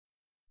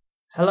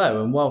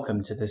Hello and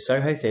welcome to the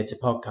Soho Theatre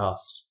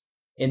podcast.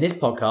 In this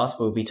podcast,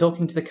 we'll be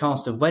talking to the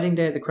cast of Wedding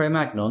Day at the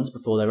Cro-Magnons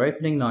before their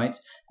opening night,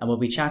 and we'll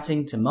be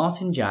chatting to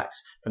Martin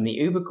Jacks from the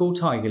uber cool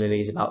Tiger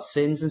Lilies about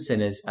sins and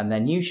sinners and their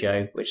new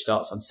show, which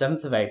starts on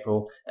 7th of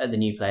April at the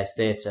New Players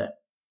Theatre.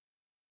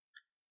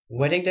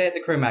 Wedding Day at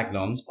the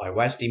Cro-Magnons by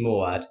Wajdi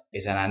Mouawad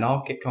is an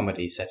anarchic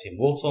comedy set in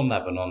war-torn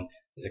Lebanon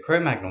as a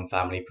Cro-Magnon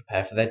family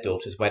prepare for their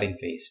daughter's wedding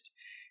feast.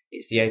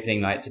 It's the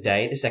opening night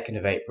today, the 2nd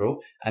of April,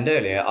 and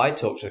earlier I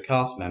talked to the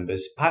cast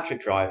members Patrick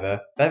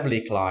Driver,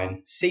 Beverly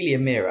Klein, Celia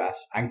Miras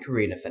and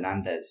Karina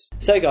Fernandez.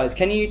 So guys,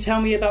 can you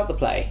tell me about the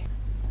play?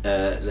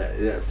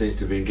 That seems to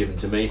have been given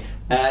to me.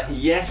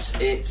 Yes,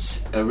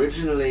 it's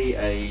originally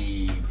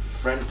a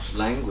French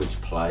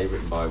language play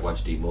written by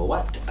Wajdi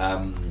Mouawad,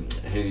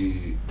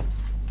 who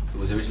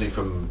was originally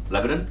from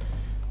Lebanon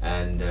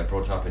and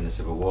brought up in the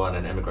Civil War and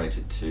then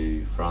emigrated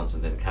to France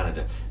and then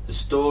Canada. The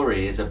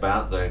story is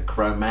about the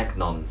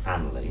Cro-Magnon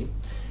family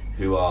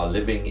who are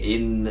living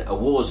in a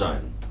war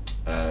zone,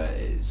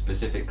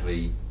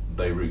 specifically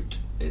Beirut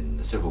in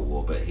the Civil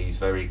War, but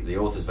the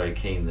author's very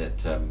keen that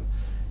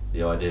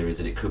the idea is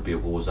that it could be a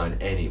war zone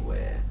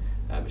anywhere.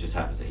 It just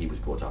happens that he was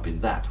brought up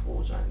in that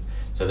war zone.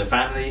 So the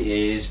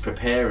family is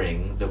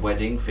preparing the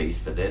wedding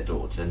feast for their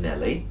daughter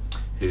Nellie,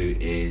 who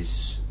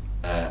is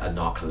a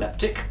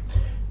narcoleptic.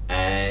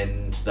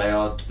 And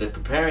they're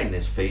preparing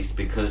this feast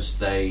because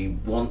they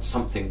want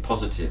something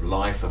positive,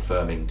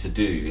 life-affirming to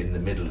do in the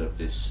middle of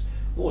this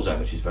war zone,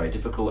 which is very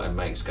difficult and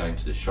makes going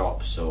to the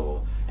shops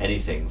or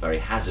anything very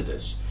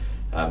hazardous.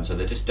 So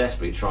they're just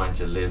desperately trying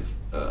to live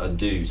and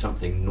do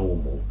something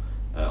normal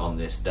on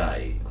this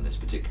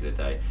particular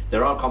day.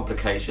 There are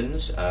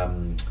complications.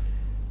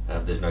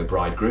 There's no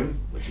bridegroom,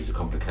 which is a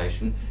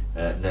complication.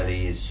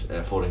 Nellie is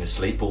falling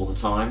asleep all the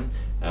time.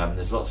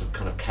 There's lots of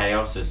kind of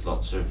chaos, there's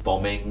lots of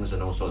bombings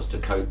and all sorts to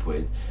cope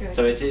with.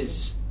 So it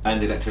is,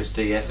 and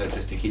electricity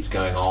keeps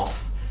going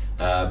off.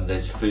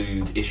 There's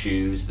food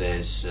issues,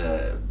 there's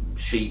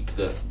sheep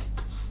that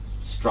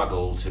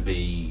struggle to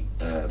be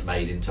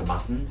made into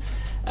mutton.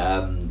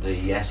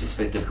 It's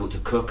very difficult to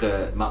cook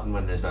mutton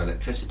when there's no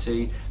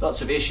electricity.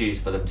 Lots of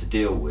issues for them to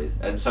deal with.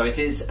 And so it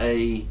is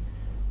a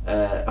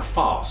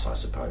farce, I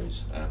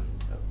suppose.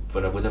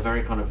 But with a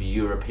very kind of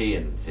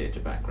European theatre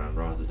background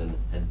rather than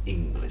an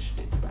English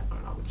theatre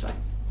background, I would say.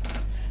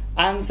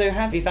 And so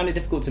have you found it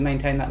difficult to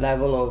maintain that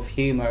level of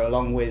humour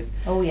along with...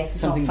 Oh yes, it's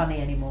something... not funny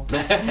anymore.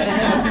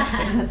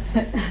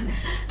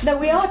 No,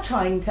 we are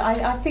trying to...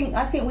 I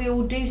think we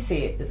all do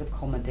see it as a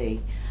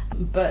comedy,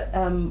 but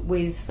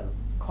with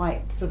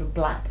quite sort of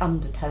black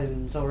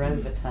undertones or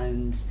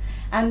overtones.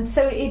 And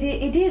so it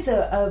is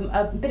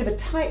a bit of a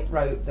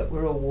tightrope that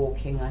we're all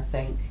walking, I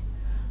think.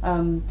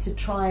 To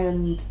try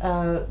and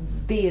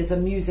be as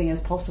amusing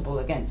as possible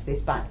against this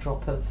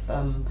backdrop of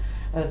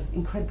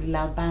incredibly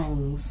loud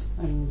bangs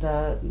and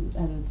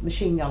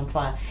machine gun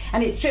fire.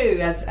 And it's true,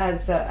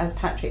 as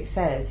Patrick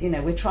says,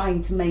 we're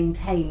trying to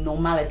maintain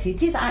normality.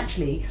 It is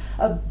actually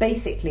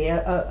basically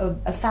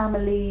a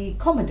family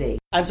comedy.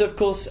 And so, of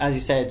course, as you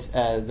said,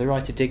 the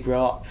writer did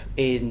grow up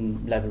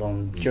in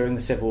Lebanon during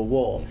the Civil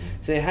War.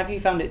 So have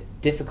you found it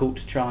difficult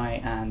to try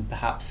and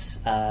perhaps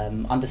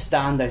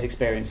understand those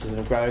experiences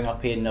of growing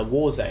up in a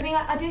war zone? I mean,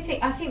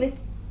 I think that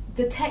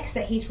the text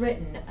that he's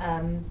written,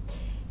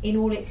 in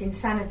all its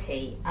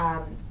insanity,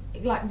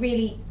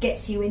 really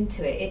gets you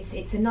into it.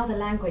 It's another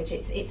language.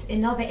 It's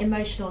another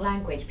emotional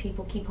language.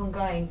 People keep on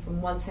going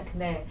from one second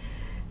they're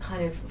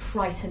kind of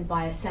frightened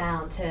by a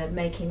sound to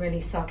making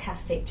really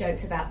sarcastic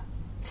jokes about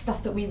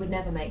stuff that we would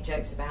never make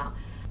jokes about.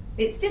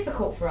 It's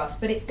difficult for us,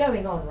 but it's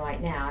going on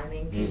right now. I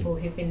mean, people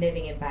who've been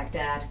living in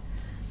Baghdad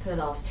for the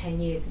last 10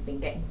 years have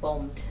been getting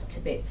bombed to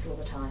bits all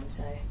the time.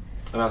 So,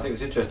 and I think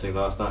it's interesting,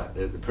 last night,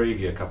 the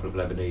preview, a couple of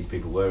Lebanese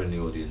people were in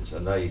the audience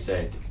and they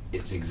said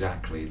it's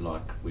exactly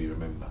like we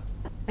remember.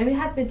 I mean, it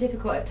has been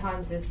difficult at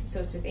times as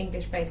sort of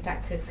English-based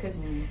actors because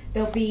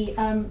there'll be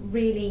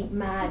really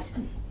mad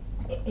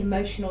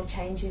emotional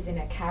changes in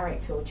a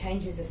character or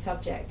changes of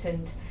subject,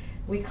 and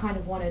we kind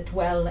of want to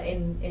dwell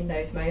in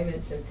those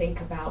moments and think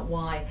about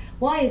why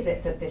is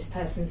it that this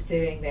person's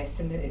doing this,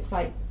 and it's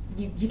like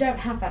you don't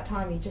have that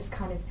time. You just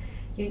kind of,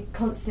 you're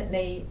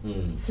constantly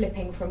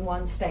flipping from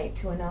one state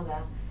to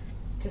another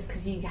just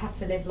because you have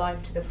to live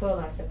life to the full,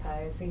 I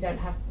suppose. You don't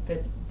have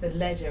the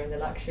leisure and the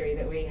luxury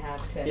that we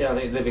have to I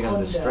think living ponder.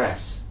 under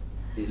stress,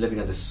 living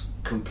under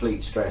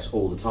complete stress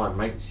all the time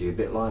makes you a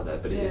bit like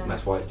that, but it is, and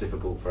that's why it's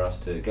difficult for us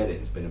to get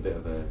it. It's been a bit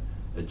of a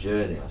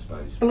journey, I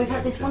suppose. And we've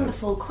had this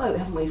wonderful quote,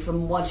 haven't we,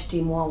 from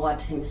Wajdi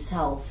Mouawad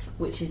himself,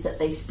 which is that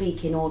they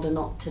speak in order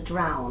not to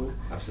drown.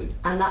 Absolutely.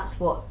 And that's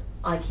what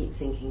I keep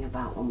thinking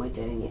about when we're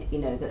doing it.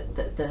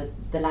 That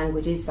the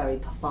language is very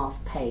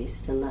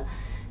fast-paced, and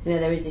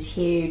there is this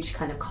huge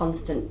kind of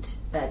constant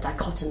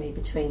dichotomy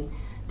between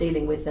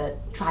dealing with the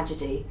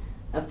tragedy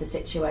of the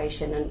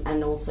situation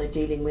and also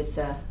dealing with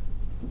the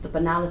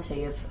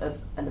banality of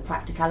and the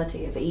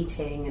practicality of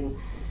eating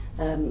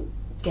and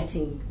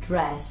getting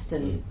dressed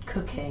and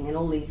cooking and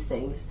all these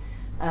things,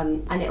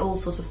 and it all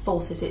sort of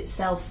forces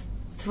itself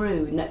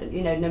through,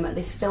 no matter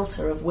this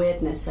filter of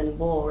weirdness and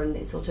war, and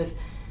it's sort of,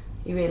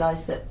 you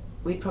realise that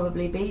we'd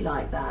probably be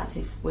like that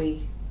if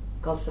we,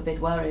 God forbid,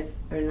 were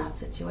in that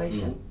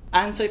situation.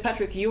 And so,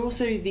 Patrick, you're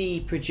also the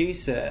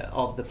producer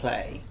of the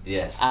play.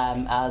 Yes.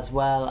 As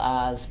well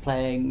as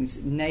playing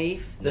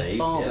Nave, the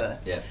father.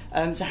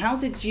 Yeah. So how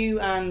did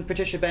you and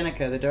Patricia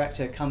Benneker, the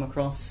director, come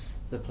across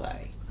the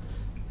play?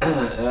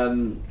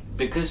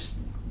 Because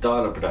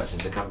Dialogue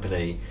Productions, the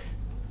company,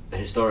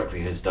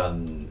 historically has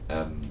done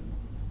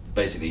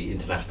basically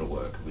international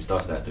work. We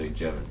started out doing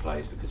German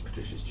plays because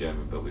Patricia's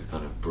German, but we've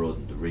kind of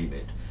broadened the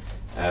remit.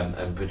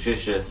 And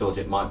Patricia thought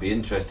it might be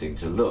interesting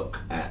to look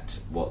at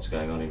what's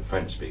going on in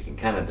French-speaking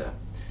Canada.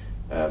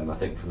 I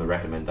think from the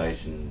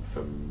recommendation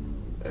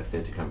from a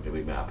theatre company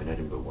we met up in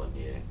Edinburgh one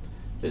year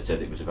that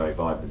said it was a very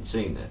vibrant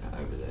scene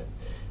over there.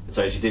 And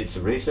so she did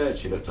some research,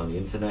 she looked on the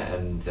internet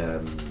and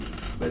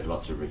read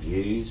lots of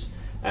reviews,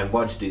 and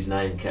Wajdi's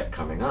name kept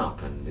coming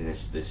up, and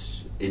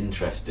this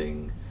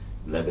interesting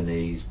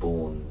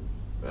Lebanese-born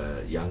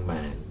young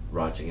man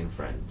writing in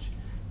French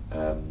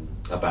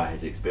about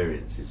his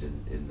experiences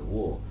in the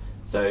war.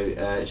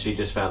 So she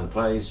just found the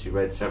plays, she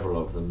read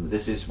several of them.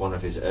 This is one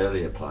of his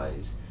earlier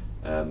plays,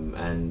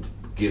 and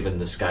given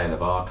the scale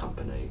of our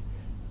company,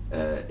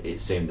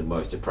 it seemed the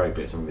most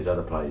appropriate. Some of his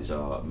other plays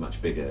are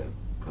much bigger,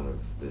 kind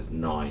of there's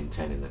 9,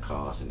 10 in the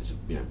cast, and it's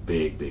a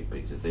big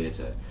piece of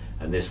theatre.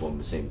 And this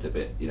one seemed a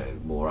bit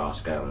more our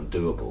scale and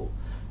doable.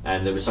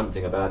 And there was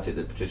something about it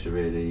that Patricia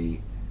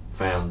really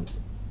found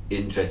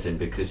interesting,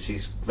 because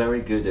she's very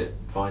good at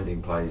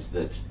finding plays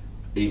that,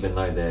 even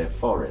though they're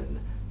foreign,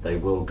 they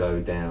will go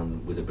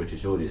down with a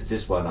British audience.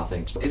 This one, I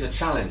think, is a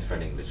challenge for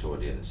an English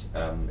audience.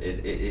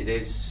 It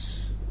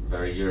is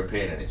very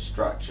European in its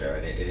structure,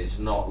 and it is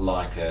not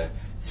like a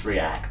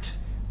 3-act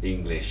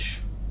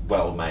English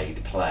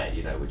well-made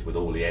play, with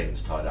all the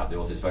ends tied up. The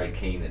author's very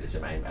keen that there's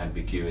some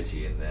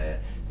ambiguity in there.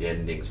 The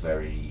ending's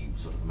very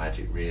sort of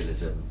magic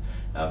realism.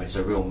 It's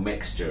a real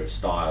mixture of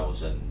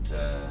styles and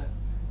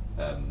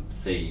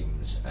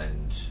themes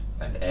and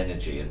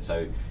energy, and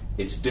so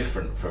it's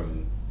different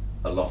from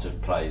a lot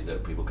of plays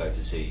that people go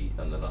to see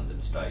on the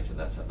London stage, and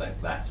that's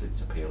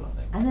its appeal, I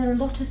think. And there are a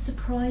lot of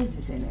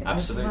surprises in it.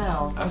 Absolutely. As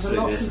well.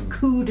 Absolutely. There's lots of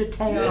coup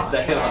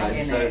d'etat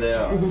in So it. they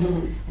are.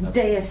 And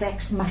Deus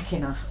ex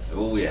machina.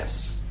 Oh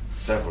yes,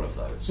 several of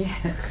those.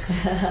 Yes.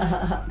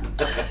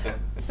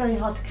 It's very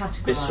hard to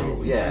categorise. Visceral,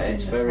 isn't yeah. it,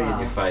 It's as very well? in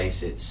your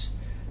face.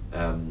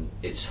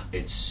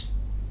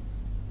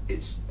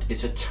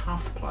 It's a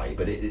tough play,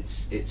 but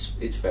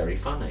it's very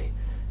funny,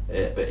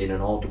 but in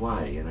an odd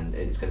way, and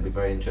it's going to be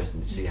very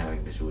interesting to see how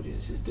English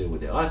audiences deal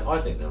with it.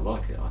 I think they'll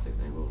like it. I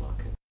think they will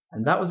like it.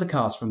 And that was the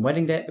cast from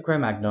Wedding Day at the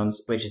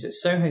Cro-Magnons, which is at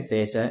Soho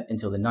Theatre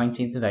until the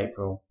 19th of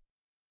April.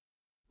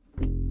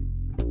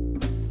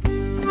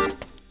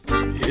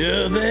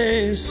 Here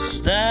they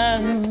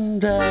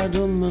stand,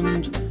 Adam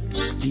and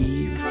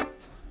Steve,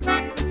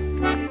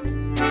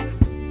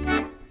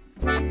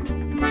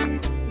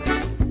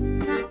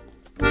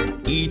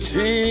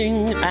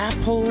 eating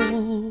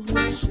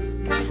apples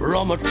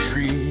from a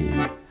tree.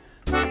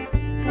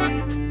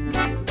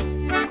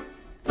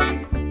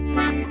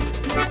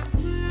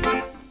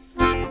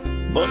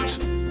 But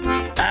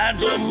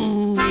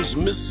Adam's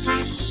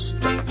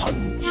Mr.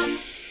 Punch,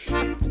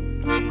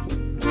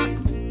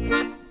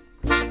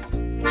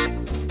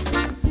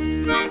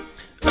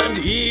 and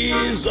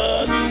he's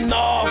a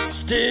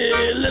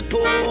nasty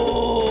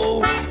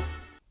little.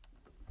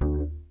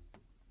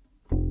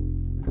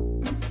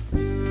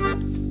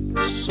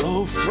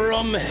 So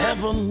from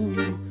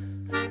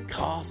heaven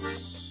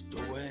cast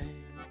away.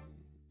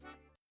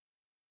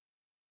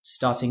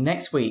 Starting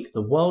next week,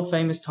 the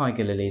world-famous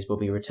Tiger Lilies will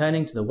be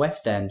returning to the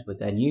West End with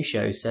their new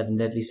show 7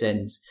 Deadly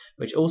Sins,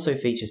 which also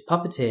features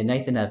puppeteer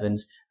Nathan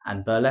Evans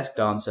and burlesque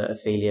dancer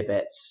Ophelia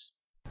Bitts.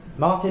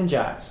 Martin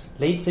Jacks,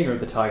 lead singer of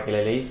the Tiger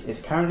Lilies,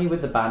 is currently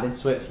with the band in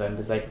Switzerland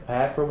as they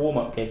prepare for a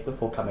warm-up gig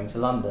before coming to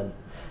London,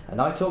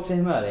 and I talked to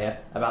him earlier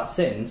about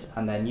Sins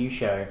and their new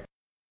show.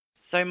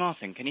 So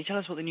Martin, can you tell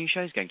us what the new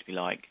show is going to be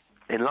like?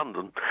 In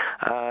London,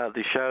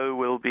 the show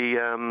will be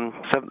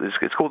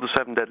it's called the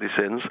 7 Deadly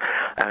Sins,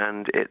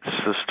 and it's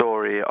the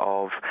story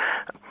of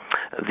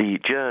the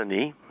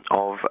journey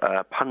of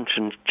Punch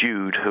and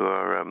Jude, who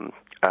are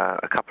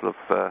a couple of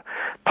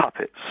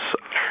puppets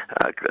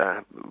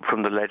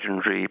from the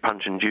legendary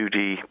Punch and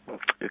Judy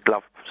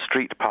glove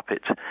street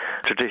puppet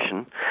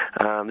tradition.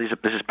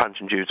 This is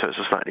Punch and Jude, so it's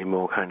a slightly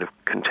more kind of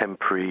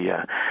contemporary,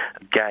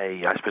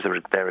 gay. I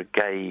suppose they're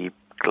gay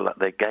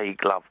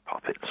glove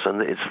puppets, and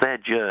it's their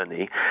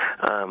journey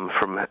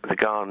from the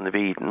Garden of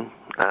Eden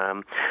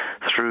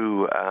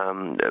through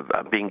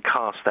being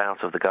cast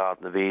out of the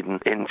Garden of Eden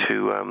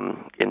into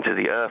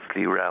the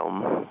earthly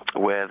realm,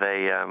 where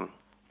they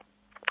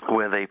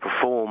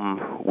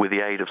perform with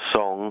the aid of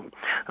song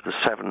the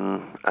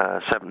seven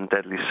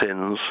deadly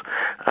sins,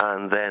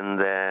 and then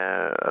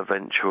their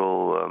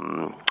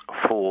eventual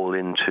fall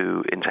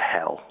into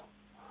hell.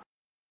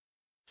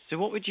 So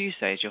what would you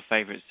say is your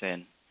favourite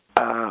sin?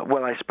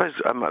 Well, I suppose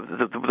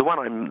the one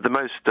I'm the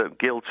most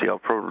guilty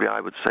of, probably I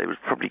would say, was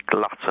probably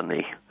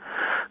gluttony,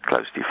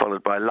 closely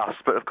followed by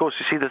lust. But of course,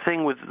 you see, the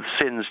thing with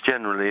sins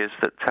generally is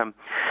that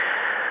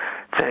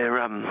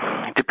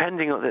they're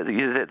depending on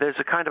there's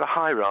a kind of a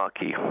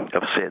hierarchy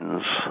of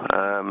sins,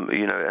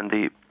 and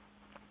the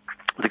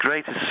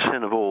greatest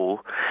sin of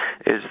all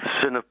is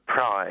the sin of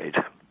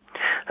pride.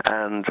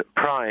 And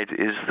pride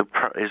is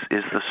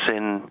the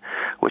sin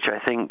which I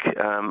think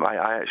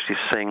I actually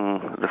sing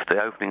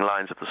the opening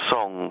lines of the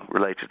song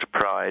related to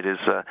pride is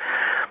of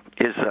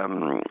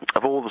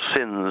all the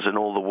sins in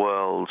all the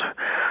world,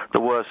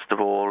 the worst of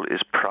all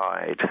is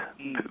pride,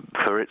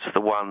 for it's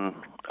the one,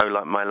 oh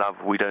like my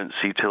love, we don't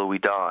see till we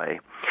die.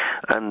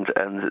 And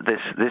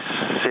this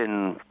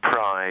sin,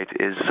 pride,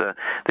 is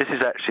this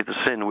is actually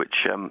the sin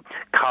which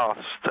cast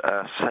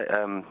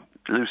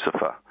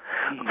Lucifer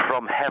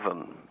from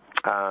heaven.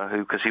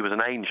 Because he was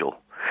an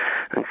angel,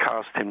 and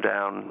cast him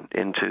down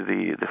into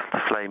the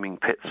flaming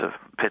pit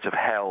of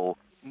hell.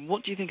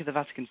 What do you think of the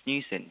Vatican's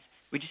new sins?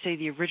 Would you say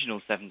the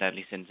original seven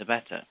deadly sins are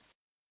better?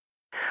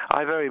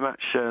 I very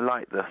much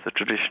like the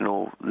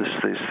traditional.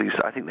 These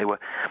I think they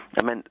were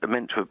meant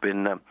to have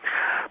been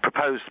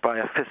proposed by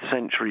a 5th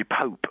century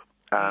pope.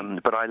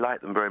 But I like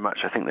them very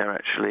much. I think they're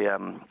actually.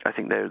 I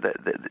think they're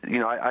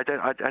I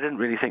didn't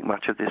really think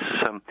much of this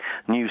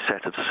new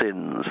set of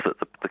sins that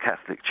the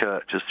Catholic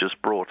Church has just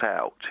brought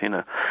out.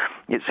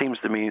 It seems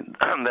to me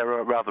they're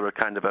rather a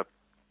kind of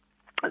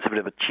it's a bit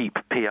of a cheap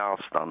PR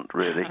stunt,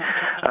 really,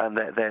 and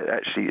they're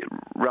actually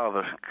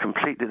rather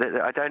completely.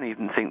 I don't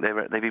even think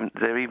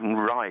they're even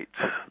right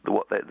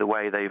the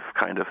way they've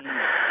kind of.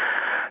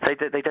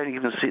 They don't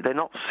even see. They're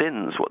not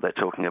sins. What they're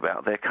talking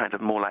about. They're kind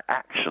of more like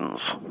actions.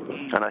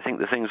 And I think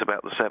the things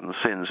about the 7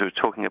 sins are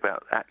talking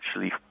about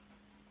actually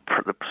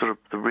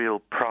the real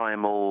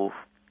primal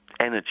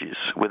energies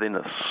within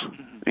us.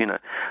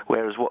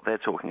 Whereas what they're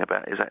talking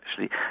about is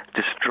actually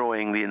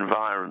destroying the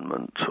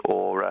environment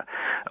or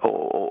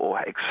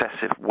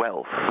excessive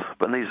wealth.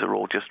 But these are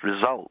all just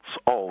results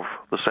of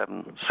the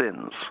 7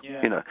 sins.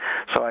 Yeah.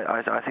 So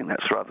I think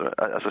that's rather,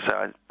 as I say,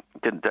 I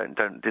didn't.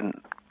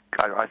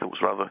 I thought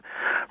it was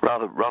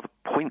rather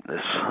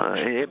pointless.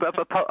 But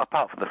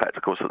apart from the fact,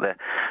 of course, that they're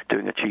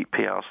doing a cheap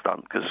PR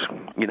stunt because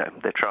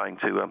they're trying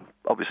to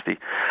obviously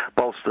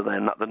bolster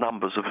the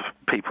numbers of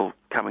people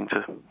coming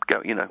to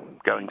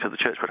going to the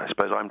church. But I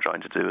suppose I'm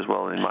trying to do as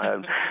well in my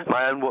own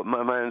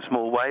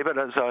small way. But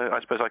so I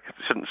suppose I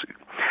shouldn't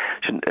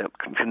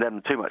condemn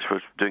them too much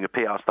for doing a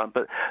PR stunt.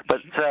 But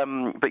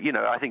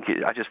I think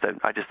I just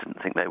didn't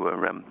think they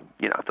were I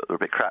thought they were a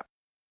bit crap.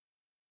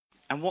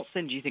 And what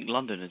sin do you think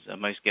Londoners are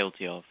most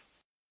guilty of?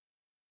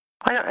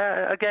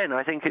 Again,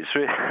 I think it's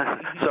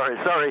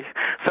sorry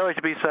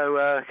to be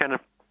so kind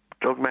of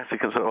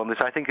dogmatic and so on this.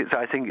 I think it's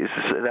I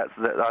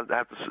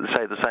have to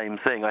say the same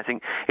thing. I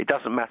think it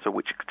doesn't matter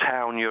which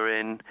town you're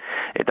in,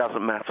 it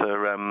doesn't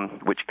matter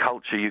which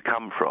culture you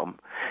come from.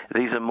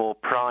 These are more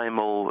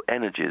primal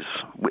energies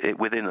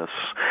within us,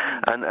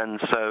 and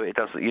so it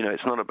doesn't.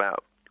 It's not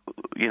about.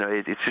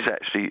 It is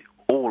actually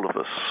all of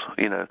us,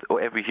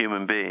 or every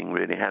human being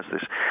really has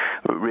this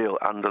real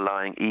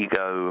underlying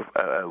ego,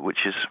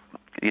 which is,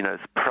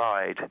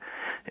 pride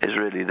is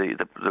really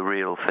the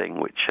real thing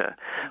which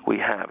we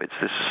have. It's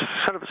this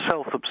sort of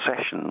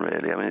self-obsession,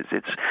 really. I mean,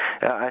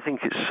 I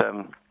think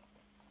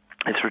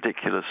it's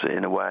ridiculous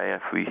in a way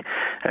if we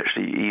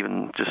actually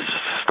even just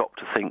stop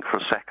to think for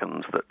a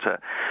second that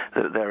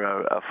there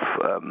are,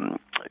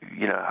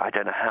 I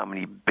don't know how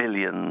many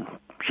billion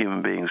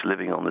human beings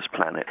living on this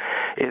planet.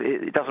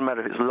 It doesn't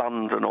matter if it's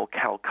London or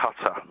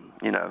Calcutta,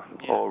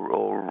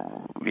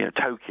 or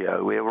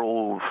Tokyo. We're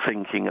all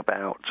thinking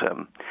about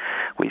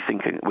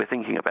we're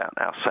thinking about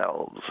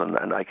ourselves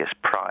and I guess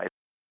pride.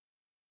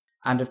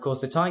 And of course,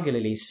 the Tiger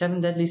Lily's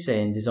 7 Deadly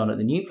Sins is on at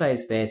the New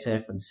Players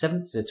Theatre from the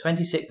 7th to the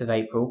 26th of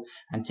April,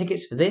 and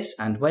tickets for this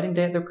and Wedding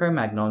Day at the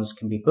Cro-Magnons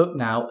can be booked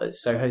now at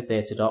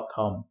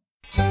sohotheatre.com.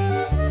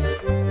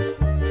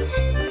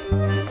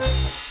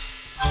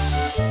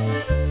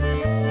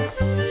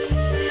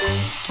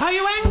 Are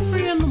you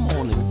angry in the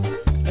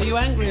morning? Are you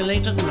angry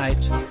late at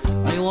night?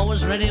 Are you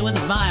always ready with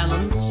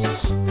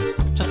violence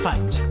to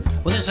fight?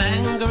 Well, this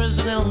anger is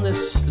an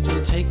illness that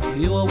will take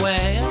you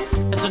away.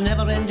 It's a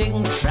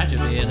never-ending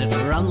tragedy and it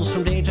runs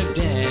from day to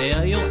day.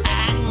 Are you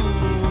angry?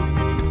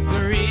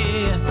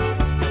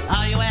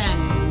 Are you angry?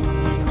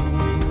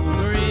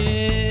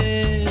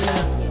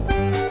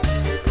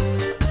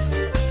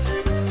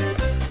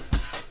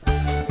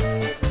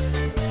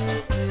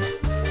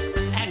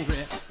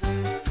 Angry.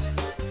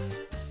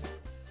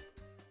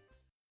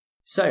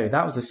 So,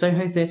 that was the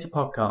Soho Theatre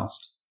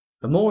podcast.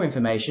 For more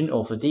information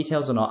or for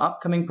details on our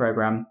upcoming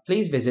programme,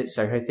 please visit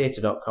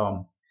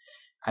sohotheatre.com.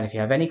 And if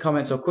you have any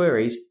comments or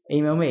queries,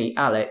 email me,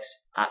 Alex,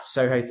 at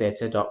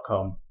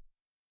sohotheatre.com.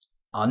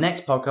 Our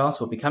next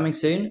podcast will be coming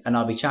soon, and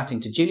I'll be chatting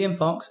to Julian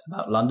Fox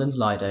about London's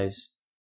Lidos.